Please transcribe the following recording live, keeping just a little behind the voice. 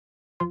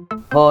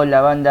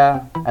Hola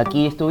banda,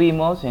 aquí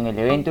estuvimos en el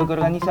evento que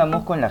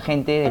organizamos con la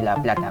gente de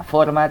la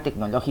Plataforma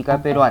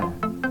Tecnológica Peruana,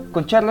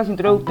 con charlas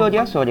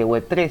introductorias sobre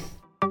WEB3.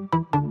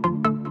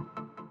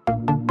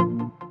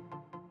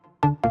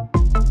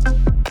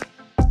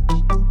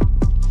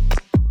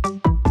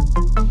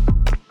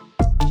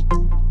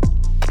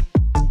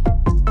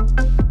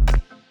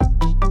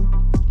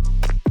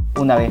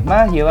 Una vez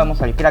más llevamos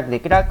al crack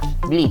de cracks,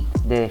 Blitz,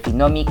 de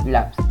Finomic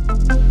Labs.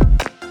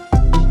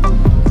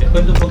 Les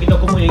cuento un poquito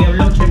cómo llegué a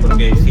blockchain,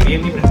 porque si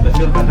bien mi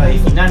presentación trata de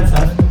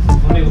finanzas,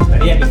 no me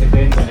gustaría que se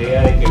queden con la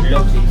idea de que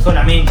blockchain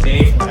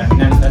solamente es para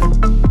finanzas.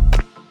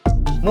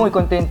 Muy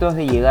contentos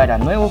de llegar a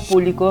nuevos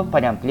públicos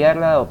para ampliar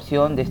la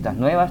adopción de estas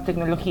nuevas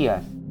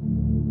tecnologías.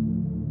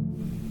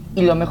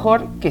 Y lo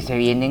mejor, que se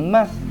vienen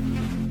más.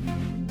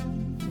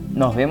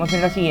 Nos vemos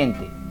en la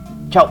siguiente.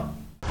 ¡Chao!